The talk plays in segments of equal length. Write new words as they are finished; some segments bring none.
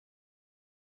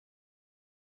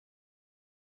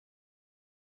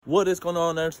What is going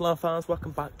on, Airline fans?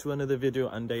 Welcome back to another video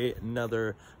and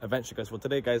another adventure, guys. Well,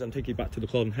 today, guys, I'm taking you back to the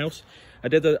Culloden house. I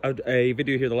did a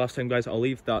video here the last time, guys. I'll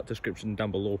leave that description down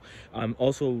below. I'm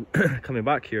also coming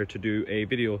back here to do a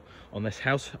video on this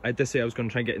house. I did say I was going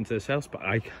to try and get into this house, but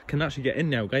I can actually get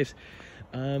in now, guys.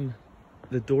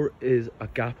 The door is a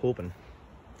gap open.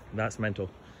 That's mental.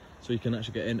 So you can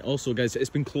actually get in. Also, guys,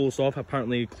 it's been closed off.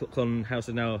 Apparently, Culloden house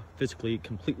is now physically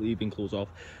completely been closed off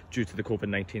due to the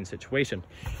COVID-19 situation,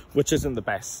 which isn't the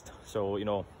best. So, you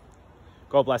know,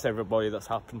 God bless everybody that's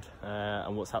happened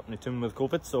and what's happening to them with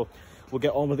COVID. So we'll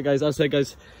get on with it, guys. As I say,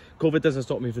 guys, COVID doesn't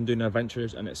stop me from doing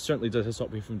adventures, and it certainly doesn't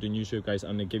stop me from doing YouTube, guys,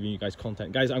 and giving you guys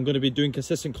content. Guys, I'm going to be doing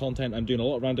consistent content. I'm doing a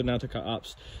lot of randonautica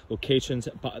apps, locations,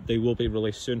 but they will be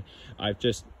released soon. I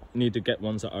just need to get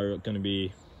ones that are going to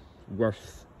be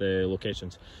worth the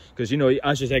locations, because, you know,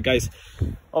 as you said, guys,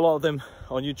 a lot of them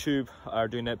on YouTube are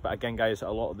doing it, but again, guys, a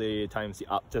lot of the times the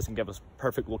app doesn't give us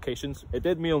perfect locations. It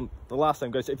did me on the last time,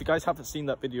 guys. If you guys haven't seen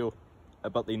that video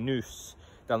about the noose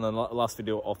down the last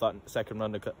video of that second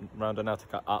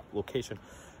randonautica app location,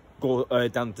 go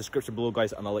down the description below,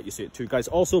 guys, and I'll let you see it too, guys.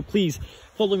 Also, please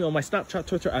follow me on my Snapchat,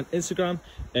 Twitter and Instagram,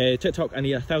 TikTok. I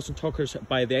need 1,000 talkers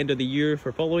by the end of the year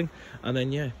for following, and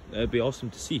then yeah, it'd be awesome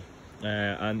to see.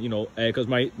 And you know, because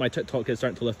my TikTok is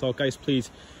starting to lift off, guys. Please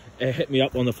hit me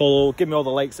up on the follow, give me all the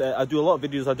likes. I do a lot of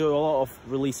videos, I do a lot of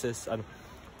releases and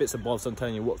bits and bobs. I'm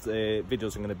telling you what the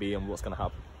videos are going to be and what's going to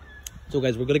happen. So,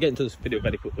 guys, we're going to get into this video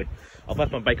very quickly. I'll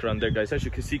pass my bike around there, guys. As you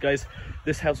can see, guys,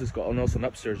 this house has got also an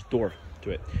upstairs door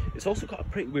to it. It's also got a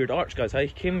pretty weird arch, guys. I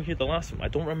came here the last time. I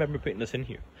don't remember putting this in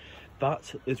here.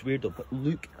 That is weird though, but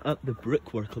look at the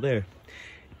brickwork there.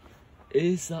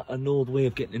 Is that an old way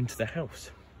of getting into the house?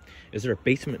 Is there a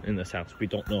basement in this house? We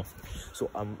don't know. So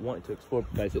I'm wanting to explore,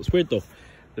 guys. It's weird though.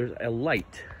 There's a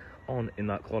light on in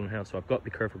that Culloden house, so I've got to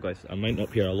be careful, guys. I might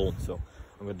not be here alone, so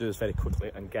I'm going to do this very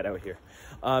quickly and get out here.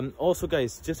 Also,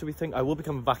 guys, just so we think, I will be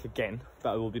coming back again, but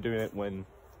I will be doing it when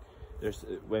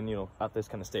you know, at this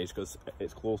kind of stage, because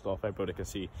it's closed off, everybody can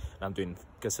see, and I'm doing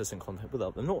consistent content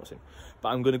without them noticing. But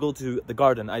I'm going to go to the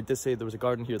garden. I did say there was a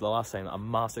garden here the last time, a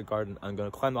massive garden. I'm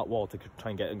going to climb that wall to try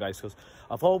and get in, guys, because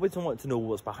I've always wanted to know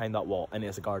what's behind that wall, and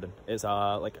it's a garden. It's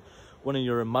like one of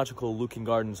your magical looking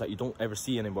gardens that you don't ever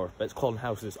see anymore, but it's Culloden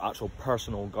House's actual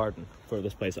personal garden for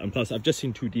this place. And plus, I've just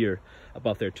seen 2 deer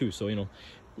above there too, so, you know,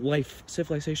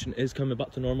 civilization is coming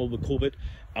back to normal with COVID.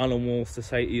 Animal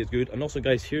society is good. And also,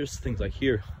 guys, here's things like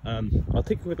here. I'll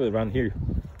take a quick look around here.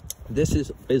 This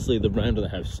is basically the round of the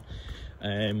house.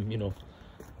 You know,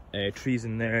 trees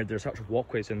in there. There's actual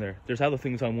walkways in there. There's other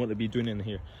things I want to be doing in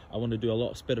here. I want to do a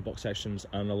lot of spitter box sections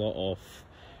and a lot of,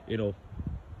 you know,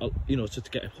 just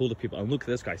to get a hold of people. And look at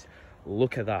this, guys.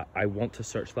 Look at that. I want to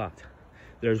search that.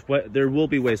 There will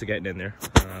be ways of getting in there.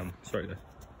 Sorry,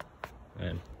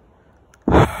 guys.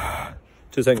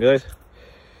 2 seconds, guys.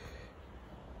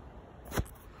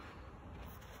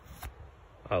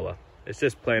 Oh well, it's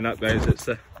just playing up, guys. It's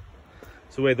the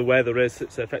way the weather is.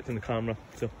 It's affecting the camera.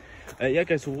 So yeah,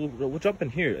 guys, so we'll jump in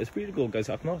here. It's weird though, guys.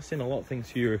 I've not seen a lot of things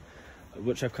here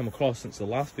which I've come across since the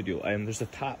last video. There's a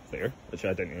tap there, which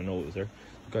I didn't even know was there.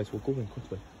 So, guys, we'll go in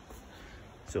quickly.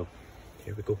 So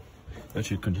here we go. And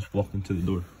you can just walk into the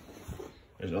door.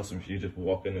 It's awesome if you just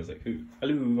walk in. It's like,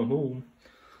 hello, I'm home.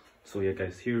 So yeah,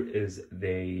 guys, here is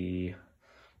the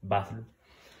bathroom.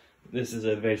 This is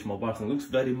a very small bathroom. It looks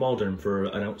very modern for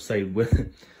an outside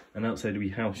wee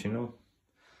house, you know.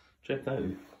 Check that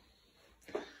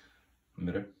out.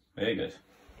 Mirror. Hey guys,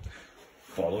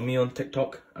 follow me on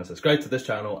TikTok and subscribe to this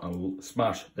channel, and we'll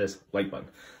smash this like button.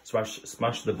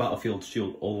 Smash the battlefield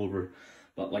shield all over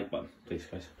that like button, please,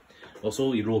 guys.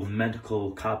 Also, your old medical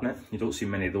cabinet. You don't see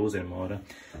many of those anymore,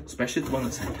 especially the one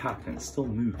that's intact and it still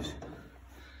moves.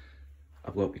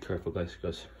 I've got to be careful, guys,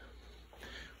 because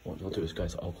what I'll do is,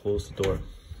 guys, I'll close the door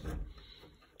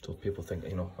so people think,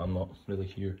 you know, I'm not really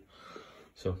here.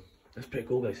 So that's pretty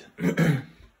cool, guys. Is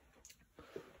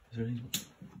there any...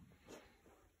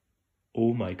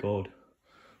 Oh my god,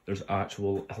 there's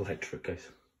actual electric, guys.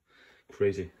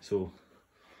 Crazy. So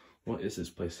what is this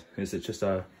place? Is it just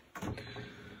a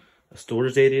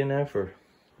storage area now for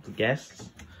the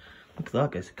guests? Look at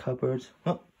that, guys. Cupboards.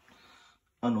 Oh,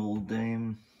 an old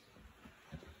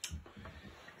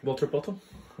water bottle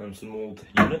and some old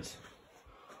units.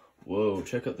 Whoa,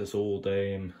 check out this old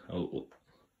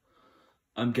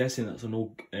I'm guessing that's an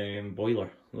old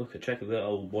boiler. Look, check out that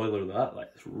old boiler. That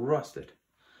like it's rusted.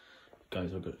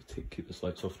 Guys, I've got to keep this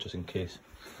lights off just in case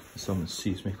someone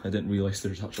sees me. I didn't realise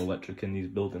there's actual electric in these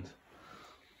buildings.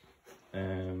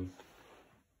 Well,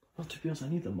 to be honest, I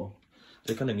need them all.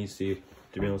 So I kind of need to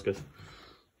be honest, guys.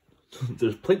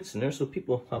 There's plates in there so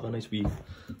people have a nice wee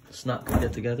snack and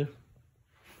get together.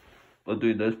 I'm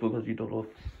doing this because you don't know.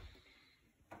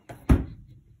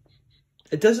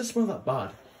 It doesn't smell that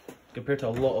bad compared to a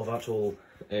lot of actual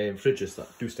fridges that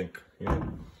do stink, you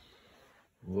know.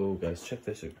 Whoa guys, check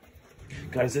this out.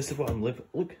 Guys, this is what I'm living.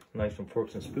 Look, knives and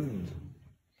forks and spoons.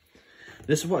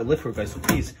 This is what I live for, guys. So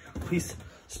please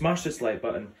smash this like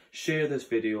button, share this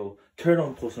video, turn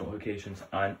on post notifications,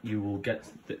 and you will get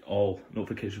all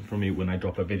notifications from me when I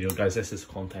drop a video. Guys, this is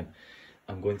content.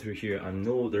 I'm going through here. I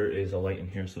know there is a light in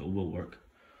here, so it will work,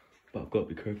 but I've got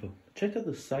to be careful. Check out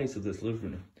the size of this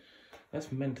living room.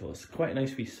 That's mental. It's quite a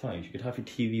nice wee size. You could have your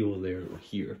TV over there or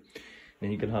here, and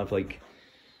then you could have like,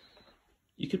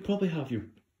 you could probably have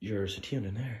your settee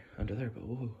under there, but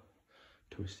whoa,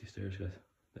 twisty stairs, guys.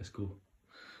 Let's go.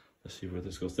 Let's see where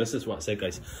this goes. This is what I said,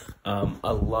 guys.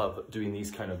 I love doing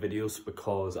these kind of videos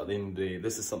because at the end of the day,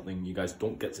 this is something you guys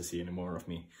don't get to see anymore of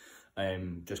me.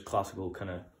 Just classical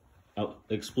kind of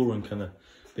exploring kind of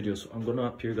videos. So I'm gonna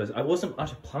up here, guys. I wasn't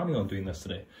actually planning on doing this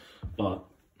today, but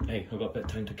hey, I've got a bit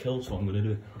of time to kill, so I'm gonna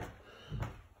do it.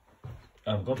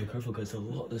 I've got to be careful, guys. A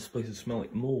lot of this place will smell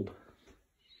like mold.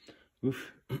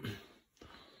 Oof.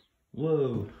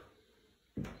 Whoa.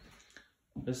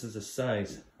 This is the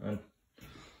size, and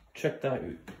check that out.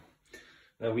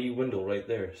 That wee window right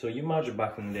there. So you imagine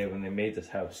back in the day when they made this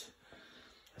house.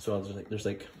 So there's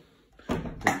like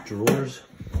drawers.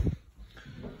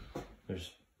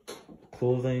 There's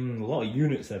clothing, a lot of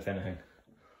units if anything.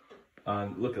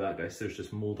 And look at that, guys, there's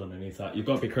just mold underneath that. You've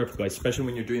got to be careful, guys, especially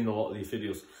when you're doing a lot of these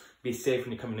videos. Be safe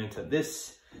when you're coming into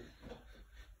this.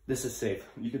 This is safe.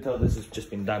 You can tell this has just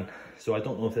been done. So I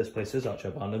don't know if this place is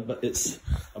actually abandoned, but it's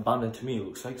abandoned to me, it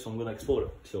looks like, so I'm going to explore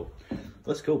it. So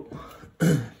let's go.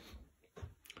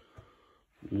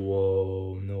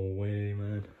 Whoa, no way,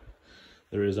 man.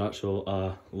 There is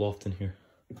actual loft in here.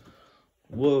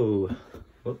 Whoa.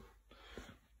 Oh.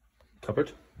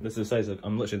 Cupboard. This is the size of,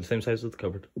 I'm literally the same size as the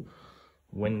cupboard.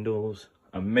 Windows,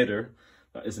 a mirror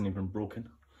that isn't even broken.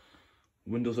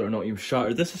 Windows that are not even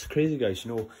shattered. This is crazy, guys.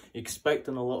 You know,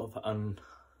 expecting a lot of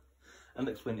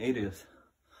unexplained areas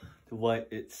to why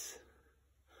it's.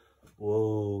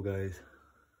 Whoa, guys.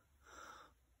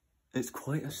 It's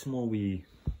quite a small wee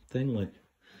thing, like.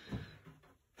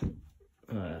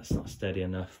 That's not steady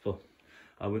enough, but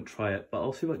I wouldn't try it. But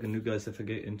I'll see what I can do, guys, if I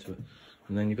get into it.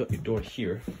 And then you got your door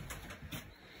here.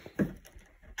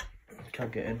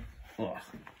 Can't get in. Oh,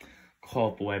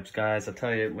 cobwebs, guys. I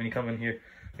tell you, when you come in here,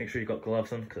 make sure you got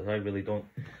gloves on, because I really don't.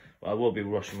 But I will be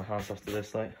washing my hands after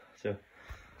this, like. So,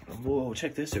 whoa,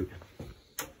 check this out.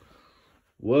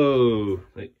 Whoa,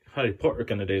 like Harry Potter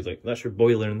kind of days. Like, that's your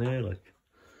boiler in there. Like,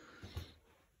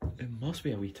 it must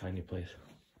be a wee tiny place.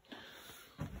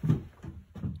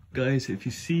 Guys, if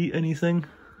you see anything,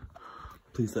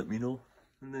 please let me know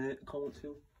in the comments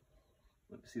field.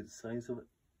 Let me see the size of it.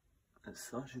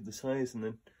 It's actually the size, and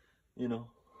then, you know,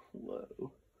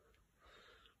 whoa.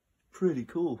 Pretty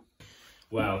cool.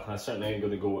 Well, I certainly ain't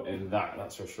going to go in that,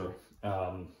 that's for sure.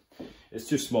 It's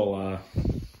too small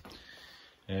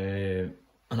an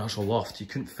actual loft. You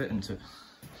couldn't fit into it.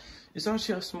 It's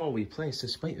actually a small wee place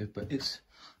despite it, but it's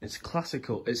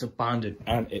classical, it's abandoned,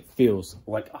 and it feels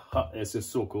like a hut. It's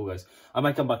just so cool, guys. I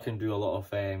might come back and do a lot of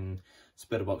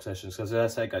spitter box sessions, because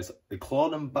as I said, guys, the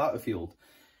Culloden battlefield,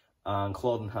 and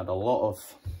Culloden had a lot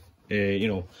of you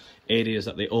know, areas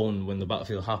that they owned when the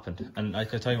battlefield happened. And I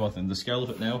can tell you one thing, the scale of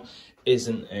it now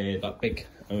isn't that big,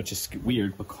 which is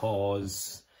weird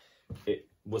because it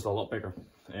was a lot bigger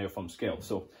from scale.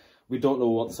 So we don't know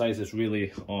what the size is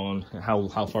really on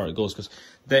how far it goes, because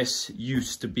this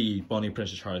used to be Bonnie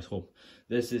Princess Charlie's home.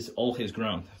 This is all his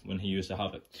ground when he used to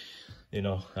have it, you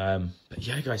know. But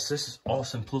yeah, guys, this is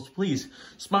awesome. Please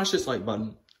smash this like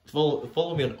button.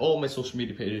 Follow me on all my social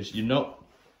media pages. You're not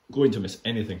going to miss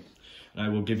anything. And I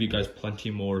will give you guys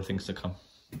plenty more things to come.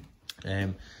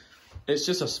 It's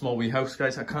just a small wee house,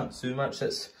 guys. I can't do much.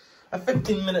 It's a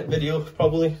 15-minute video,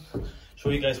 probably. Show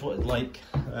you guys what it's like.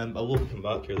 I will come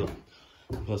back here, though.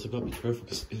 Plus, I've got to be careful,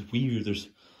 because it's weird. There's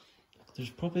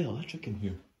probably electric in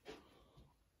here.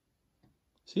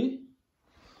 See?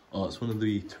 Oh, it's one of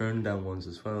the turn-down ones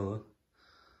as well, huh?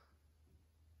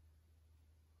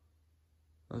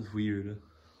 That's weird.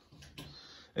 Huh?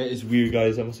 It is weird,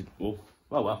 guys. I must have... Oh,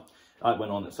 well. That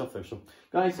went on itself there. So,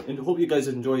 guys, I hope you guys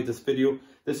enjoyed this video.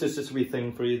 This is just a wee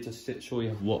thing for you to show you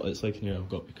what it's like in here. I've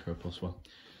got to be careful as well,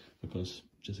 because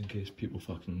just in case people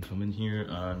fucking come in here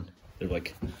and they're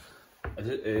like...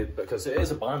 because it is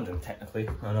abandoned, technically,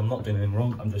 and I'm not doing anything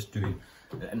wrong. I'm just doing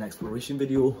an exploration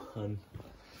video, and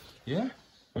yeah,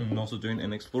 I'm also doing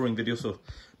an exploring video, so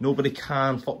nobody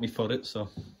can fuck me for it. So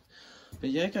But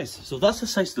yeah, guys, so that's the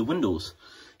size of the windows.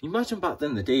 You imagine back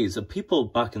then the days, the people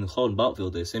back in the Culloden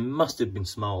battlefield days, they must have been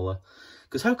smaller.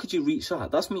 Because how could you reach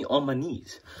that? That's me on my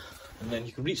knees. And then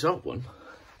you can reach that one.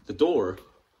 The door,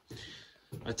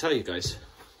 I tell you guys,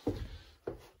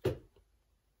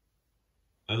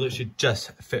 I literally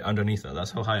just fit underneath it.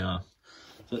 That's how high I am.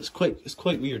 So it's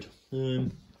quite weird.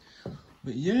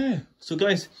 But yeah, so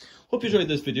guys, hope you enjoyed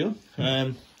this video.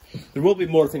 There will be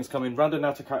more things coming.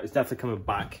 Randonautica is definitely coming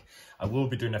back. I will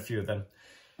be doing a few of them.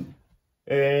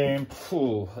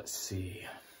 Let's see.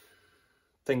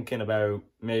 Thinking about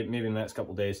maybe in the next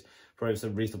couple of days, probably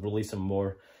some release some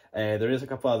more. There is a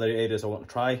couple other areas I want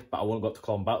to try, but I won't go up to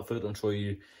Culloden battlefield and show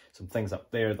you some things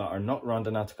up there that are not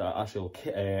Randonautica,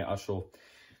 actual.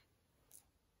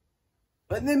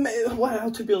 But then, wow,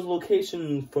 to be a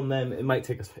location from them, it might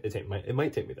take us. It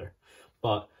might take me there,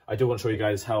 but I do want to show you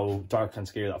guys how dark and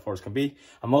scary that forest can be.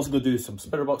 I'm also going to do some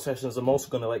spitter box sessions. I'm also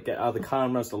going to get out of the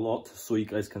cameras a lot so you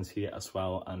guys can see it as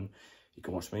well, and you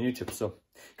can watch me on YouTube. So,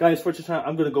 guys, for tonight,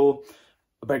 I'm going to go.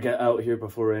 I better get out here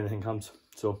before anything comes.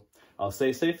 So, I'll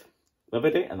stay safe, live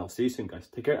a day, and I'll see you soon, guys.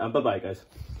 Take care, and bye-bye, guys.